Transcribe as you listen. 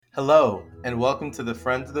Hello, and welcome to the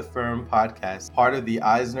Friends of the Firm podcast, part of the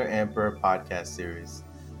Eisner Amper podcast series.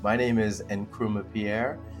 My name is Nkrumah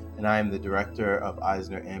Pierre, and I am the director of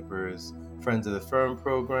Eisner Amper's Friends of the Firm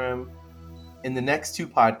program. In the next two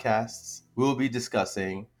podcasts, we will be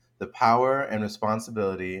discussing the power and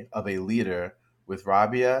responsibility of a leader with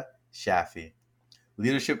Rabia Shafi,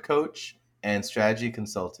 leadership coach and strategy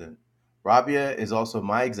consultant. Rabia is also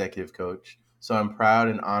my executive coach, so I'm proud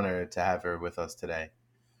and honored to have her with us today.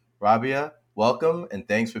 Rabia, welcome and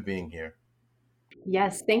thanks for being here.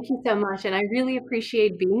 Yes, thank you so much. And I really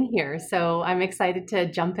appreciate being here. So I'm excited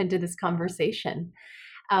to jump into this conversation.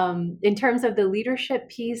 In terms of the leadership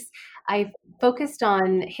piece, I've focused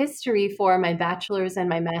on history for my bachelor's and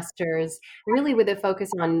my master's, really with a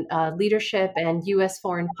focus on leadership and US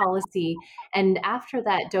foreign policy. And after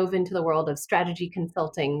that, dove into the world of strategy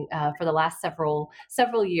consulting for the last several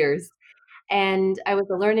years. And I was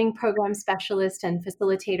a learning program specialist and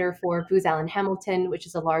facilitator for Booz Allen Hamilton, which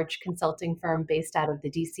is a large consulting firm based out of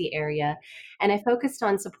the DC area. And I focused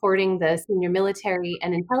on supporting the senior military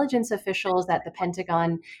and intelligence officials at the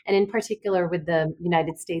Pentagon, and in particular with the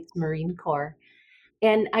United States Marine Corps.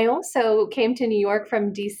 And I also came to New York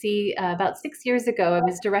from DC about 6 years ago. I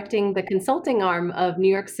was directing the consulting arm of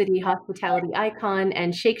New York City hospitality icon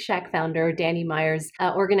and Shake Shack founder Danny Meyer's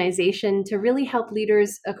organization to really help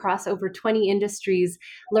leaders across over 20 industries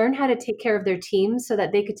learn how to take care of their teams so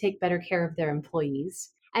that they could take better care of their employees.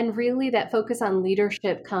 And really, that focus on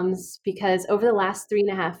leadership comes because over the last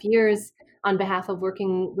 3.5 years, on behalf of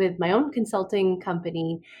working with my own consulting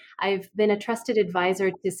company, I've been a trusted advisor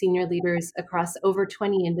to senior leaders across over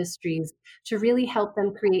 20 industries to really help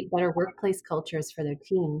them create better workplace cultures for their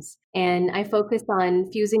teams. And I focus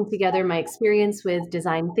on fusing together my experience with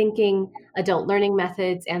design thinking, adult learning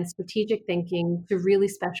methods, and strategic thinking to really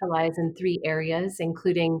specialize in three areas,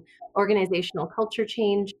 including organizational culture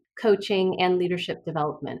change, coaching, and leadership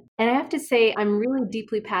development. And I have to say, I'm really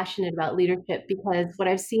deeply passionate about leadership because what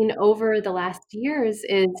I've seen over the last years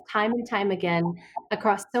is time and time again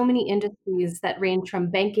across so many industries that range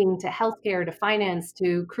from banking to healthcare to finance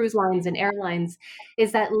to cruise lines and airlines,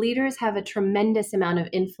 is that leaders have a tremendous amount of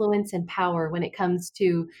influence and power when it comes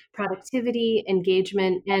to productivity,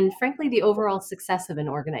 engagement, and frankly, the overall success of an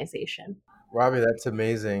organization. Rabia, that's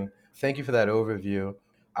amazing. Thank you for that overview.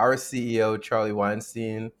 Our CEO, Charlie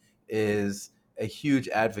Weinstein, is a huge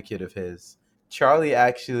advocate of his. Charlie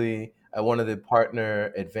actually, at one of the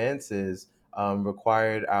partner advances,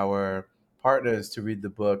 required our partners to read the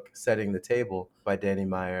book Setting the Table by Danny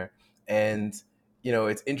Meyer. And,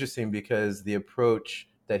 it's interesting because the approach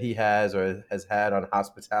that he has or has had on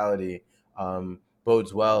hospitality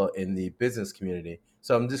bodes well in the business community.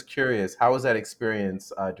 So I'm just curious, how was that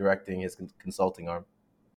experience directing his consulting arm?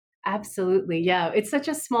 Absolutely. Yeah. It's such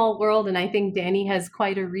a small world. And I think Danny has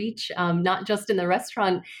quite a reach, not just in the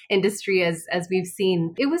restaurant industry, as we've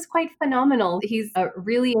seen. It was quite phenomenal. He's a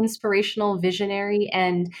really inspirational visionary,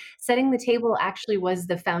 and Setting the Table actually was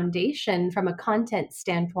the foundation from a content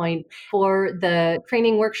standpoint for the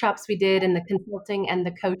training workshops we did and the consulting and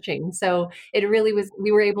the coaching. So it really was,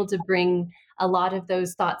 we were able to bring a lot of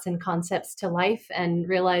those thoughts and concepts to life and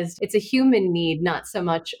realized it's a human need, not so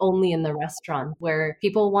much only in the restaurant, where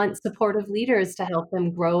people want supportive leaders to help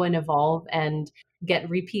them grow and evolve and get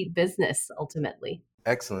repeat business ultimately.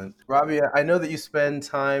 Excellent. Rabia, I know that you spend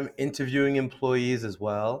time interviewing employees as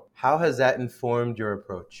well. How has that informed your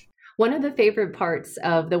approach? One of the favorite parts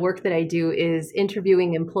of the work that I do is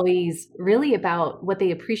interviewing employees really about what they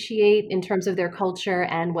appreciate in terms of their culture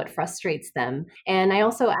and what frustrates them. And I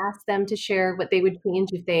also ask them to share what they would change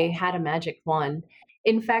if they had a magic wand.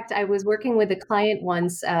 In fact, I was working with a client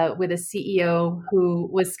once with a CEO who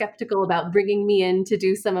was skeptical about bringing me in to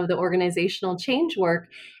do some of the organizational change work.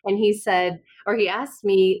 And he said, or he asked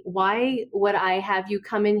me, why would I have you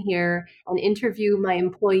come in here and interview my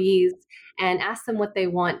employees and ask them what they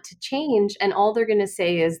want to change? And all they're going to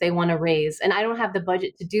say is they want to raise. And I don't have the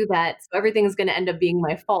budget to do that. So everything's going to end up being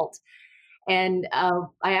my fault. And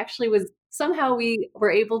I actually was somehow we were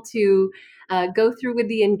able to go through with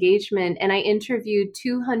the engagement, and I interviewed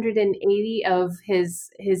 280 of his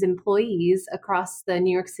employees across the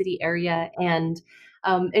New York City area. And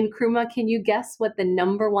Kruma, can you guess what the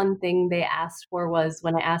number one thing they asked for was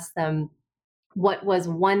when I asked them what was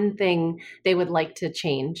one thing they would like to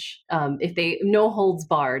change, if they no holds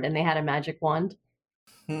barred and they had a magic wand?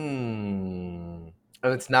 And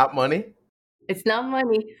it's not money? It's not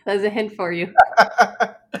money. That's a hint for you.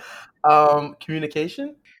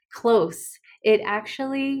 Communication? Close. It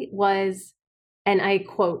actually was, and I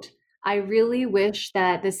quote, I really wish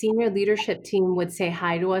that the senior leadership team would say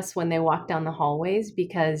hi to us when they walk down the hallways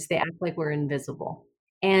because they act like we're invisible.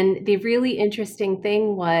 And the really interesting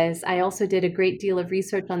thing was, I also did a great deal of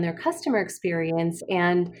research on their customer experience.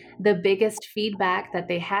 And the biggest feedback that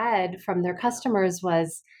they had from their customers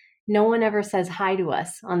was no one ever says hi to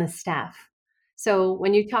us on the staff. So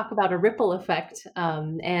when you talk about a ripple effect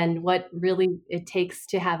and what really it takes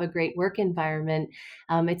to have a great work environment,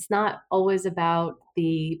 it's not always about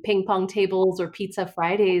the ping pong tables or pizza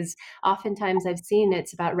Fridays. Oftentimes I've seen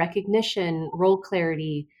it's about recognition, role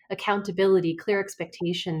clarity, accountability, clear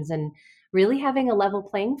expectations, and really having a level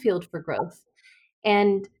playing field for growth.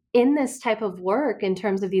 And in this type of work, in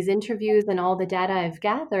terms of these interviews and all the data I've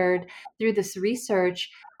gathered through this research,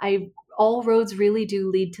 I all roads really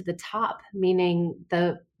do lead to the top, meaning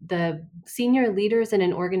the senior leaders in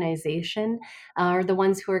an organization are the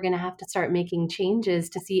ones who are going to have to start making changes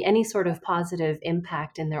to see any sort of positive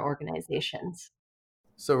impact in their organizations.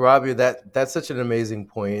 So Robbie, that's such an amazing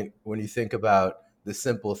point when you think about the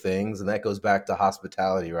simple things, and that goes back to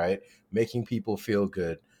hospitality, right? Making people feel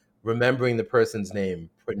good, remembering the person's name,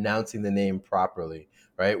 pronouncing the name properly,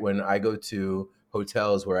 right? When I go to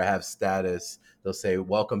hotels where I have status, they'll say,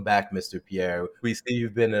 "Welcome back, Mr. Pierre. We see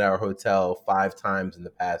you've been at our hotel 5 times in the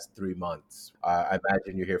past 3 months. I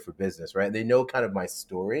imagine you're here for business," right? They know kind of my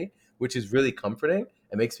story, which is really comforting.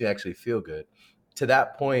 It makes me actually feel good. To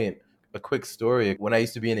that point, a quick story. When I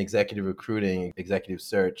used to be in executive recruiting, executive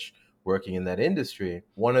search, working in that industry,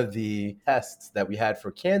 one of the tests that we had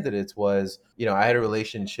for candidates was, I had a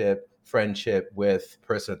relationship, friendship with a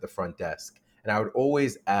person at the front desk. And I would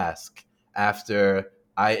always ask after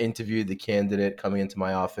I interviewed the candidate coming into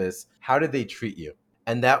my office, how did they treat you?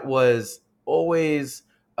 And that was always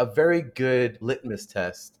a very good litmus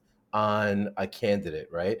test on a candidate,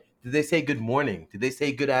 right? Did they say good morning? Did they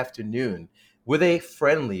say good afternoon? Were they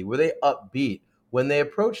friendly? Were they upbeat when they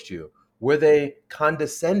approached you? Were they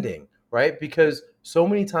condescending, right? Because so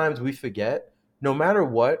many times we forget, no matter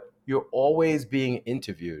what, you're always being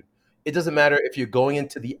interviewed. It doesn't matter if you're going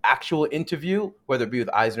into the actual interview, whether it be with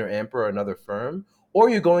EisnerAmper or another firm, or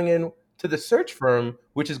you're going in to the search firm,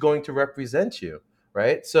 which is going to represent you,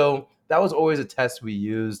 right? So that was always a test we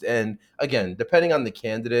used. And again, depending on the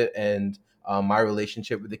candidate and my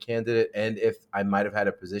relationship with the candidate, and if I might have had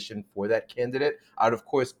a position for that candidate, I'd of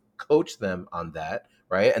course coach them on that,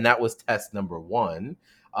 right? And that was test number one.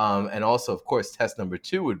 And also, of course, test number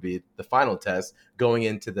two would be the final test going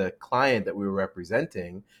into the client that we were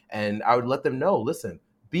representing. And I would let them know, listen,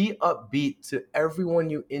 be upbeat to everyone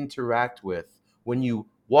you interact with. When you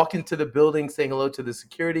walk into the building saying hello to the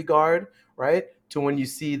security guard, right? To when you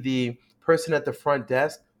see the person at the front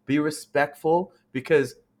desk, be respectful,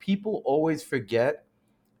 because people always forget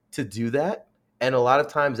to do that. And a lot of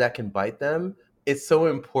times that can bite them. It's so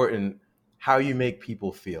important how you make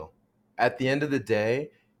people feel. At the end of the day,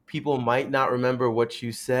 people might not remember what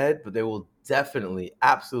you said, but they will definitely,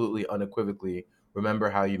 absolutely, unequivocally remember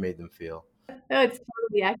how you made them feel. No, it's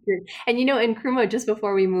totally accurate. And in Nkrumah, just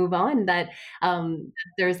before we move on, that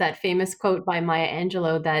there's that famous quote by Maya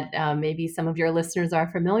Angelou that maybe some of your listeners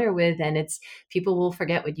are familiar with, and it's people will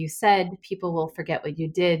forget what you said, people will forget what you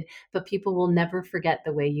did, but people will never forget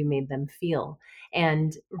the way you made them feel.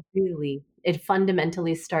 And really, it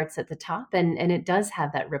fundamentally starts at the top, and it does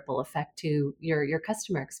have that ripple effect to your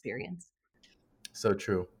customer experience. So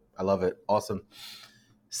true. I love it. Awesome.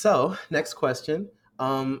 So, next question.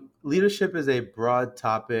 Leadership is a broad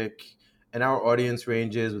topic, and our audience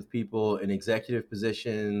ranges with people in executive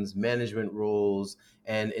positions, management roles,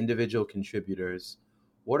 and individual contributors.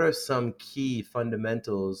 What are some key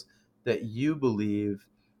fundamentals that you believe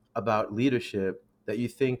about leadership that you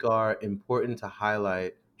think are important to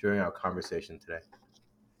highlight during our conversation today?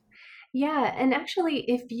 Yeah, and actually,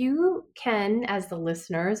 if you can, as the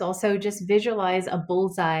listeners, also just visualize a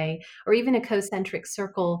bullseye or even a concentric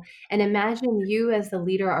circle and imagine you as the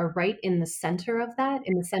leader are right in the center of that,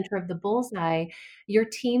 in the center of the bullseye. Your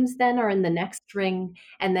teams then are in the next ring,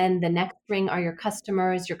 and then the next ring are your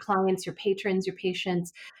customers, your clients, your patrons, your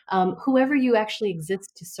patients, whoever you actually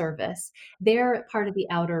exist to service. They're part of the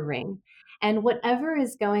outer ring. And whatever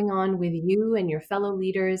is going on with you and your fellow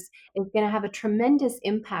leaders is going to have a tremendous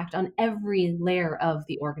impact on every layer of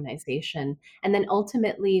the organization, and then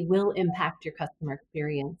ultimately will impact your customer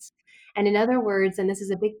experience. And in other words, and this is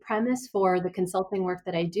a big premise for the consulting work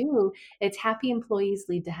that I do, it's happy employees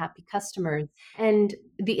lead to happy customers. And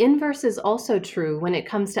the inverse is also true when it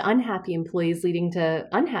comes to unhappy employees leading to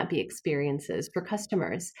unhappy experiences for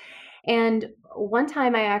customers. And one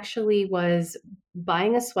time I actually was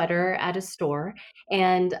buying a sweater at a store,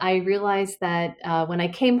 and I realized that when I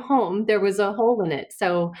came home, there was a hole in it.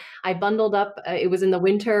 So I bundled up, it was in the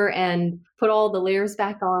winter, and put all the layers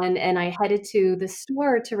back on, and I headed to the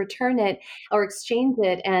store to return it or exchange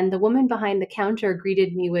it. And the woman behind the counter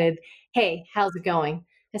greeted me with, "Hey, how's it going?"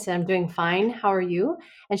 I said, "I'm doing fine. How are you?"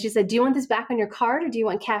 And she said, "Do you want this back on your card or do you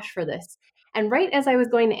want cash for this?" And right as I was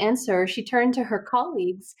going to answer, she turned to her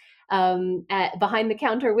colleagues behind the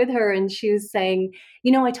counter with her, and she was saying,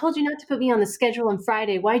 "You know, I told you not to put me on the schedule on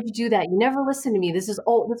Friday. Why'd you do that? You never listen to me. This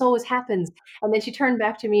always happens." And then she turned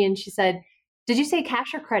back to me and she said, "Did you say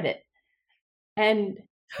cash or credit?" And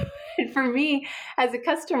for me as a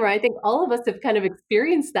customer, I think all of us have kind of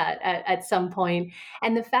experienced that at some point.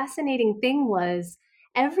 And the fascinating thing was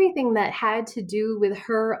everything that had to do with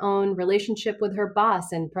her own relationship with her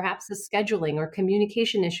boss and perhaps the scheduling or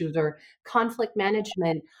communication issues or conflict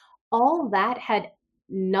management, all that had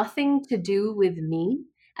nothing to do with me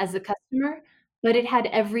as a customer, but it had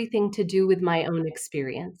everything to do with my own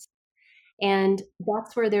experience. And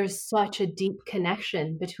that's where there's such a deep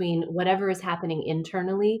connection between whatever is happening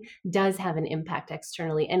internally does have an impact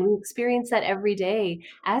externally. And we experience that every day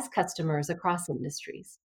as customers across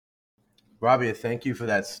industries. Rabia, thank you for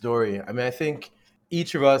that story. I mean, I think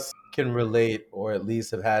each of us can relate or at least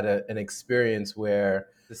have had an experience where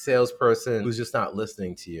the salesperson who's just not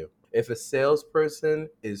listening to you. If a salesperson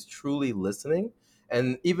is truly listening,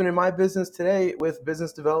 and even in my business today with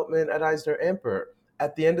business development at Eisner Amper,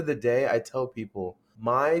 at the end of the day, I tell people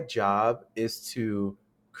my job is to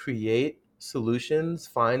create solutions,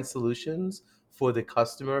 find solutions for the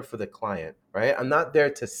customer, for the client, right? I'm not there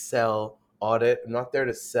to sell audit. I'm not there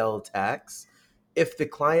to sell tax. If the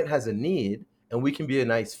client has a need and we can be a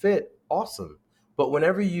nice fit, awesome. But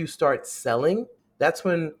whenever you start selling, that's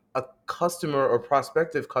when a customer or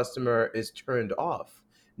prospective customer is turned off.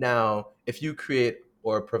 Now, if you create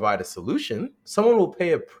or provide a solution, someone will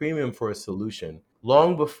pay a premium for a solution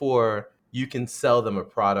long before you can sell them a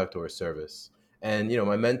product or a service. And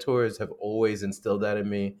my mentors have always instilled that in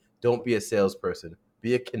me. Don't be a salesperson.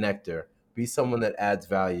 Be a connector. Be someone that adds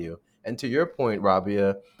value. And to your point,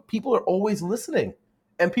 Rabia, people are always listening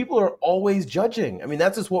and people are always judging. I mean,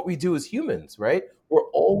 that's just what we do as humans, right? We're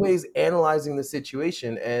always analyzing the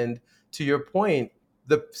situation. And to your point,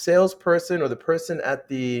 the salesperson or the person at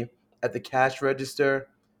the cash register,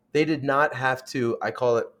 they did not have to, I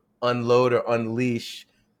call it, unload or unleash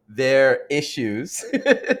their issues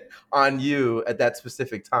on you at that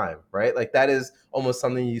specific time, right? Like that is almost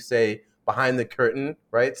something you say behind the curtain,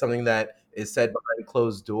 right? Something that is said behind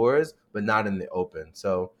closed doors, but not in the open.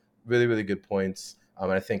 So really, really good points.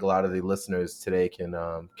 And I think a lot of the listeners today can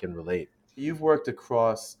relate. You've worked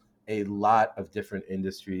across a lot of different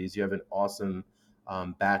industries. You have an awesome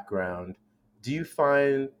background. Do you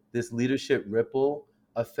find this leadership ripple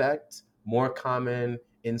effect more common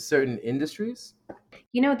in certain industries?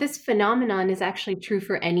 You know, this phenomenon is actually true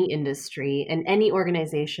for any industry and any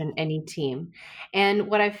organization, any team. And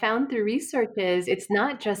what I've found through research is it's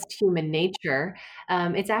not just human nature,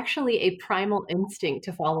 it's actually a primal instinct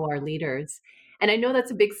to follow our leaders. And I know that's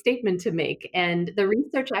a big statement to make. And the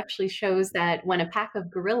research actually shows that when a pack of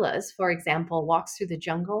gorillas, for example, walks through the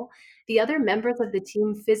jungle, the other members of the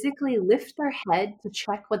team physically lift their head to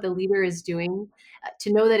check what the leader is doing,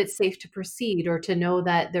 to know that it's safe to proceed or to know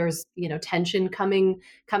that there's tension coming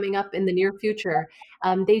up in the near future.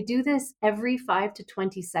 They do this every 5 to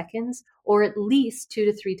 20 seconds or at least 2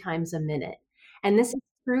 to 3 times a minute. And this is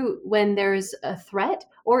true when there's a threat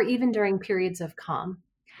or even during periods of calm.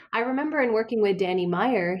 I remember in working with Danny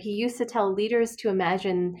Meyer, he used to tell leaders to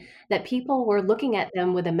imagine that people were looking at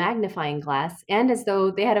them with a magnifying glass and as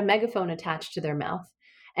though they had a megaphone attached to their mouth.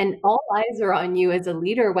 And all eyes are on you as a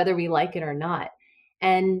leader, whether we like it or not.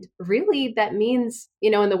 And really, that means,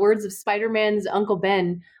 in the words of Spider Man's Uncle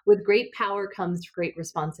Ben, with great power comes great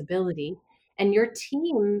responsibility. And your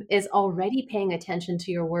team is already paying attention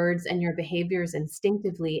to your words and your behaviors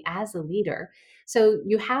instinctively as a leader. So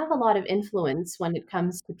you have a lot of influence when it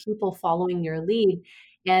comes to people following your lead.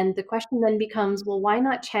 And the question then becomes, well, why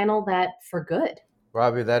not channel that for good?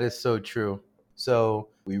 Robbie, that is so true. So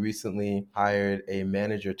we recently hired a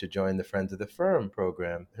manager to join the Friends of the Firm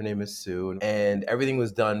program. Her name is Sue, and everything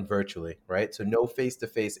was done virtually, right? So no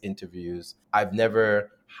face-to-face interviews. I've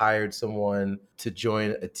never hired someone to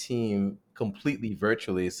join a team completely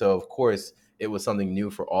virtually. So of course, it was something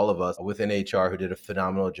new for all of us within HR who did a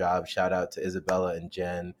phenomenal job. Shout out to Isabella and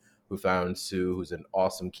Jen who found Sue, who's an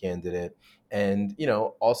awesome candidate. And,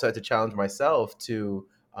 also had to challenge myself to,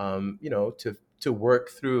 to work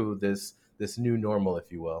through this new normal,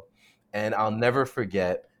 if you will. And I'll never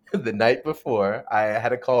forget. the night before, I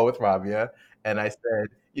had a call with Rabia, and I said,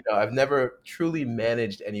 I've never truly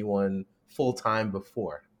managed anyone full time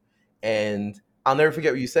before. And I'll never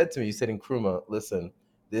forget what you said to me. You said, Nkrumah, listen,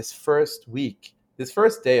 this first week, this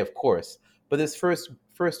first day, of course, but this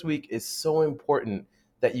first week is so important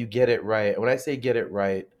that you get it right. And when I say get it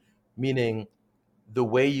right, meaning the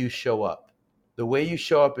way you show up. The way you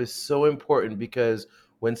show up is so important because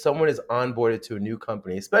when someone is onboarded to a new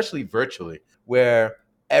company, especially virtually, where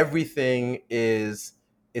everything is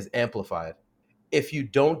amplified, if you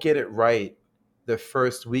don't get it right the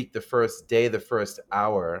first week, the first day, the first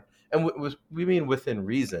hour, and we mean within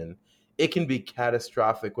reason, it can be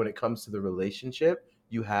catastrophic when it comes to the relationship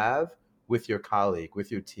you have with your colleague,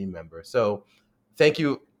 with your team member. So thank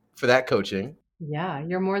you for that coaching. Yeah,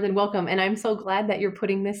 you're more than welcome. And I'm so glad that you're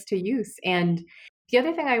putting this to use. And the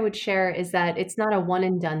other thing I would share is that it's not a one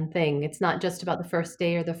and done thing. It's not just about the first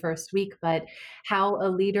day or the first week, but how a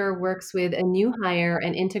leader works with a new hire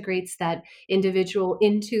and integrates that individual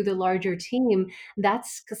into the larger team.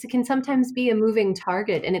 That's because it can sometimes be a moving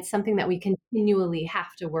target. And it's something that we continually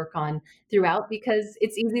have to work on throughout because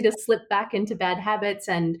it's easy to slip back into bad habits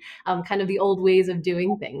and kind of the old ways of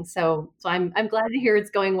doing things. So I'm glad to hear it's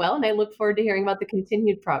going well, and I look forward to hearing about the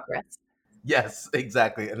continued progress. Yes,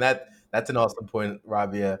 exactly. And that's an awesome point,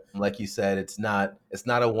 Rabia. Like you said, it's not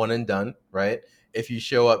a one and done, right? If you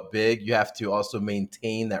show up big, you have to also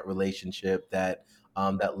maintain that relationship, that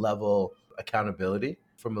level of accountability.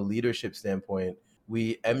 From a leadership standpoint,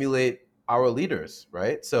 we emulate our leaders,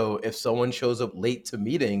 right? So if someone shows up late to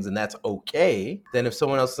meetings and that's okay, then if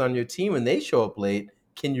someone else is on your team and they show up late,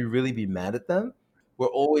 can you really be mad at them? We're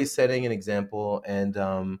always setting an example, and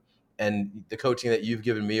the coaching that you've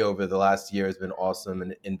given me over the last year has been awesome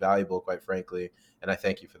and invaluable, quite frankly. And I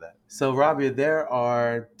thank you for that. So, Rabia, there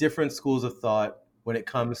are different schools of thought when it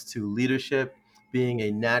comes to leadership being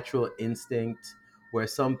a natural instinct, where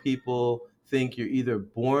some people think you're either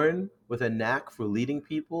born with a knack for leading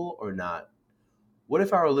people or not. What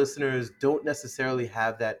if our listeners don't necessarily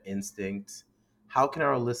have that instinct? How can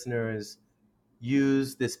our listeners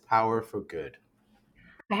use this power for good?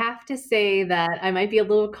 I have to say that I might be a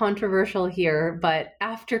little controversial here, but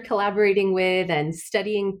after collaborating with and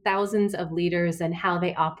studying thousands of leaders and how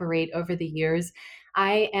they operate over the years,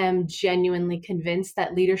 I am genuinely convinced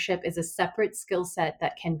that leadership is a separate skill set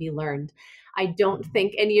that can be learned. I don't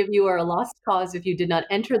think any of you are a lost cause if you did not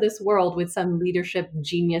enter this world with some leadership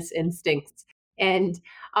genius instincts. And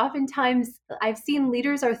oftentimes, I've seen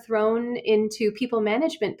leaders are thrown into people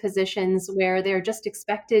management positions where they're just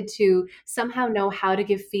expected to somehow know how to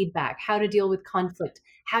give feedback, how to deal with conflict,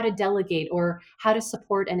 how to delegate, or how to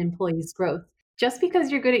support an employee's growth. Just because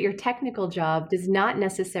you're good at your technical job does not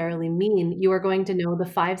necessarily mean you are going to know the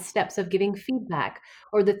 5 steps of giving feedback,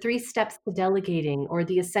 or the 3 steps to delegating, or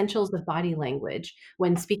the essentials of body language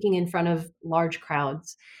when speaking in front of large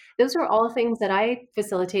crowds. Those are all things that I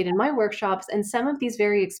facilitate in my workshops, and some of these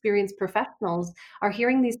very experienced professionals are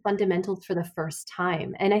hearing these fundamentals for the first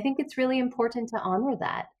time. And I think it's really important to honor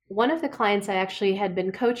that. One of the clients I actually had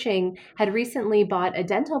been coaching had recently bought a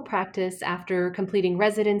dental practice after completing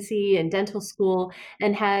residency and dental school,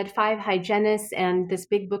 and had 5 hygienists and this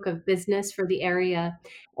big book of business for the area.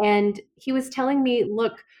 And he was telling me,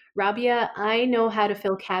 look, Rabia, I know how to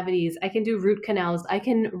fill cavities. I can do root canals. I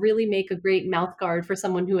can really make a great mouth guard for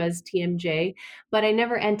someone who has TMJ. But I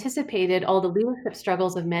never anticipated all the leadership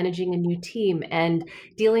struggles of managing a new team and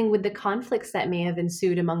dealing with the conflicts that may have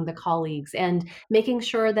ensued among the colleagues and making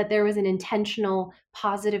sure that there was an intentional,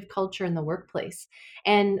 positive culture in the workplace.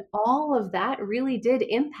 And all of that really did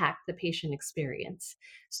impact the patient experience.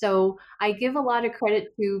 So I give a lot of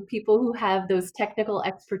credit to people who have those technical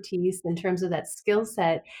expertise in terms of that skill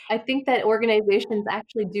set. I think that organizations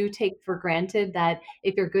actually do take for granted that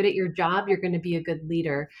if you're good at your job, you're going to be a good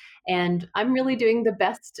leader. And I'm really doing the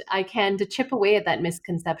best I can to chip away at that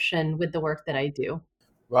misconception with the work that I do.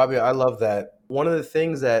 Robbie, I love that. One of the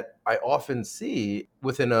things that I often see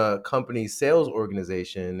within a company's sales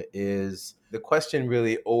organization is the question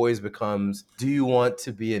really always becomes, do you want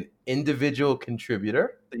to be an individual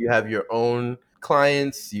contributor? You have your own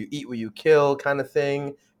clients, you eat what you kill kind of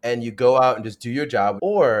thing, and you go out and just do your job?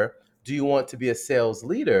 Or do you want to be a sales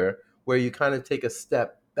leader where you kind of take a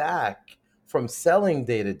step back from selling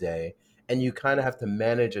day to day and you kind of have to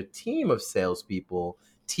manage a team of salespeople,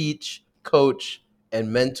 teach, coach,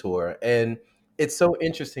 and mentor? And it's so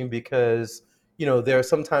interesting because, there are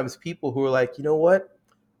sometimes people who are like, you know what?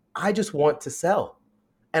 I just want to sell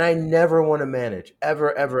and I never want to manage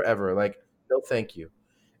ever, ever, ever. Like, no, thank you.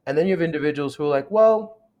 And then you have individuals who are like,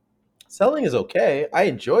 well, selling is okay. I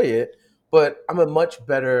enjoy it, but I'm a much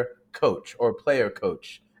better coach or player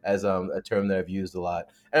coach. as a term that I've used a lot.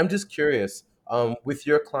 And I'm just curious, with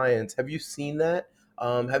your clients, have you seen that?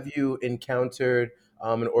 Have you encountered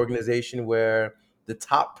an organization where the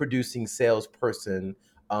top producing salesperson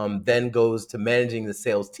then goes to managing the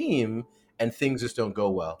sales team and things just don't go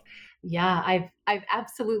well? Yeah, I've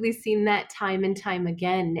absolutely seen that time and time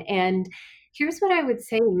again. And here's what I would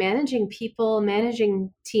say: managing people,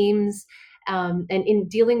 managing teams, and in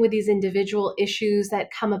dealing with these individual issues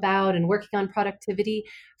that come about and working on productivity,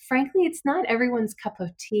 frankly, it's not everyone's cup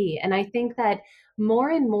of tea. And I think that more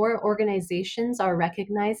and more organizations are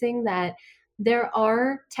recognizing that there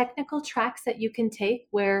are technical tracks that you can take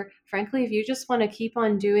where, frankly, if you just want to keep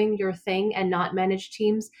on doing your thing and not manage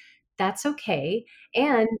teams, that's okay.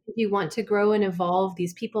 And if you want to grow and evolve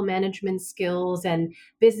these people management skills and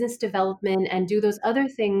business development and do those other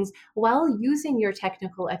things while using your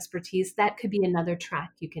technical expertise, that could be another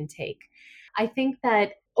track you can take. I think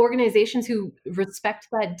that organizations who respect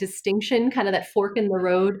that distinction, kind of that fork in the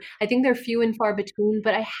road, I think they're few and far between,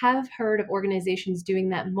 but I have heard of organizations doing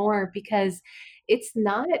that more because it's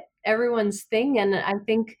not everyone's thing. And I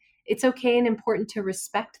think it's okay and important to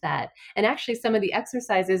respect that. And actually, some of the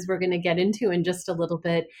exercises we're going to get into in just a little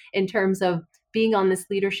bit in terms of being on this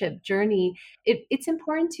leadership journey, it's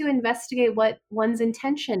important to investigate what one's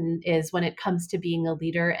intention is when it comes to being a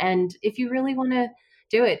leader. And if you really want to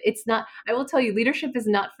do it, it's not, I will tell you, leadership is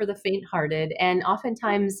not for the faint hearted. And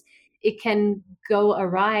oftentimes it can go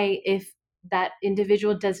awry if that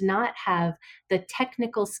individual does not have the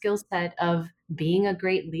technical skill set of being a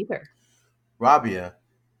great leader. Rabia,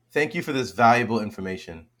 thank you for this valuable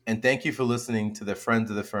information. And thank you for listening to the Friends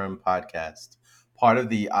of the Firm podcast, part of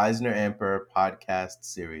the EisnerAmper podcast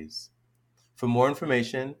series. For more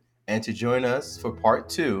information and to join us for part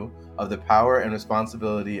 2 of The Power and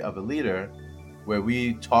Responsibility of a Leader, where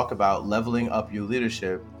we talk about leveling up your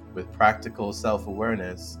leadership with practical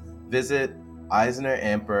self-awareness, visit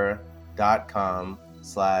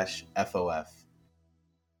eisneramper.com/FOF.